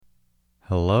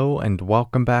Hello and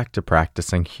welcome back to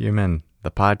Practicing Human, the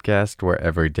podcast where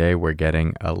every day we're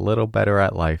getting a little better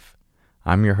at life.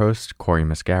 I'm your host, Corey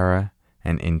Mascara,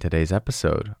 and in today's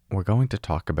episode, we're going to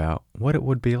talk about what it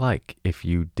would be like if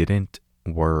you didn't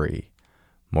worry.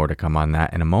 More to come on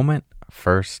that in a moment.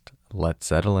 First, let's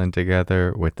settle in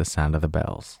together with the sound of the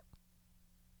bells.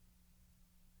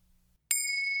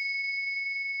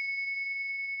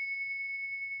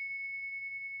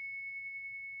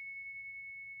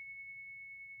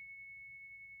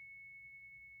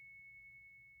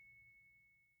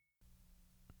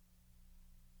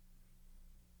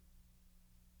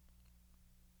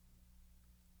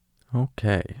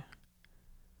 Okay,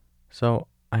 so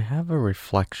I have a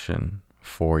reflection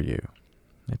for you.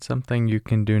 It's something you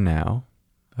can do now,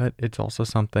 but it's also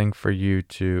something for you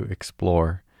to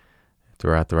explore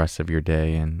throughout the rest of your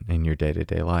day and in your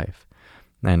day-to-day life.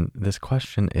 And this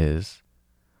question is,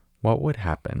 what would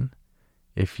happen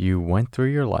if you went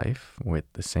through your life with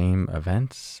the same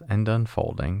events and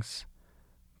unfoldings,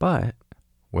 but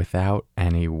without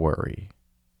any worry?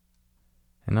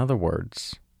 In other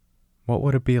words, what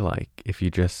would it be like if you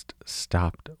just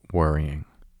stopped worrying?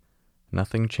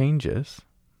 Nothing changes.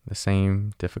 The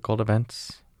same difficult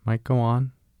events might go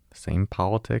on. The same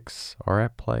politics are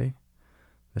at play.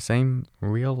 The same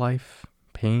real life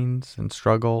pains and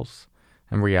struggles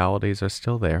and realities are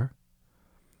still there.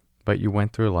 But you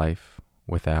went through life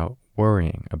without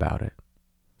worrying about it.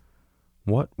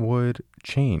 What would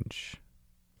change,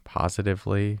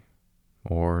 positively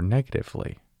or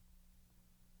negatively?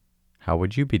 How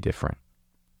would you be different?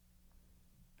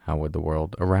 How would the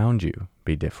world around you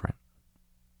be different?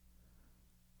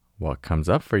 What comes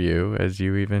up for you as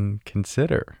you even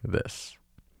consider this?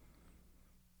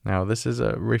 Now, this is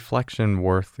a reflection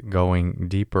worth going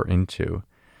deeper into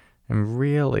and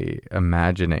really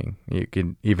imagining. You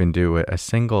could even do a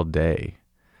single day,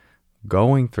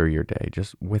 going through your day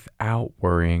just without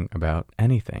worrying about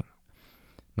anything.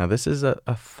 Now, this is a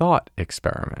thought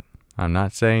experiment. I'm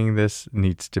not saying this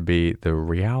needs to be the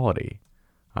reality.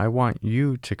 I want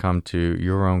you to come to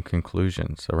your own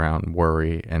conclusions around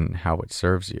worry and how it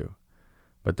serves you.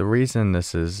 But the reason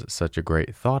this is such a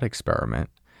great thought experiment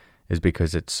is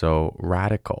because it's so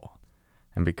radical.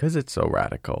 And because it's so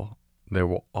radical, there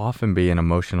will often be an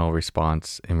emotional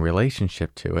response in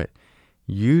relationship to it,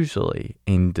 usually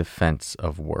in defense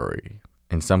of worry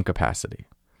in some capacity.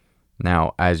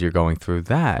 Now, as you're going through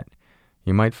that,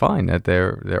 you might find that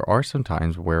there are some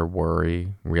times where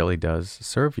worry really does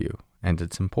serve you and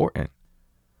it's important.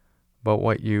 But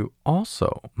what you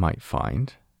also might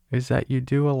find is that you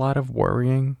do a lot of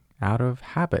worrying out of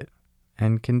habit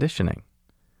and conditioning,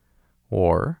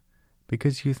 or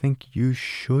because you think you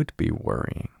should be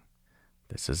worrying.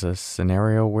 This is a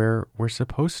scenario where we're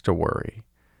supposed to worry.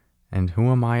 And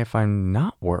who am I if I'm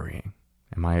not worrying?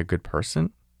 Am I a good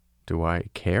person? Do I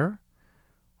care?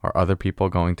 Are other people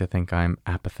going to think I'm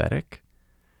apathetic?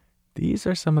 These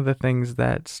are some of the things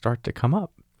that start to come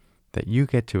up that you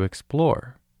get to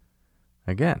explore.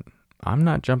 Again, I'm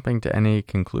not jumping to any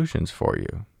conclusions for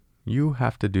you. You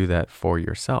have to do that for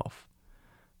yourself.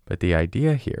 But the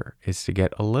idea here is to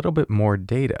get a little bit more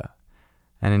data.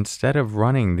 And instead of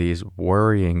running these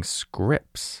worrying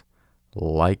scripts,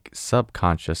 like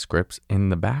subconscious scripts in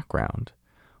the background,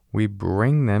 we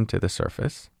bring them to the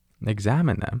surface,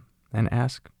 examine them, and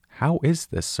ask, how is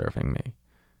this serving me?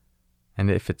 And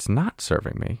if it's not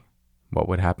serving me, what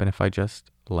would happen if I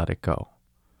just let it go?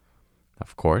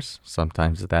 Of course,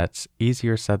 sometimes that's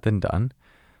easier said than done,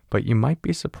 but you might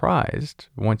be surprised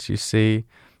once you see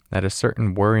that a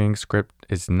certain worrying script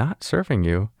is not serving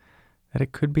you, that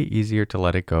it could be easier to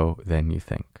let it go than you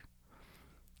think.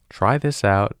 Try this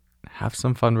out, have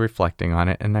some fun reflecting on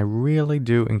it, and I really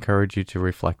do encourage you to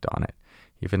reflect on it,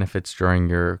 even if it's during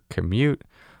your commute,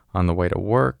 on the way to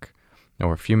work,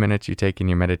 or a few minutes you take in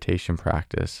your meditation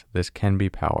practice. This can be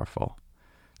powerful.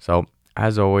 So,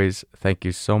 as always, thank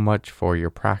you so much for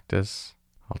your practice.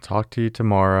 I'll talk to you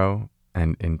tomorrow,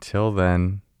 and until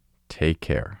then, take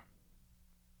care.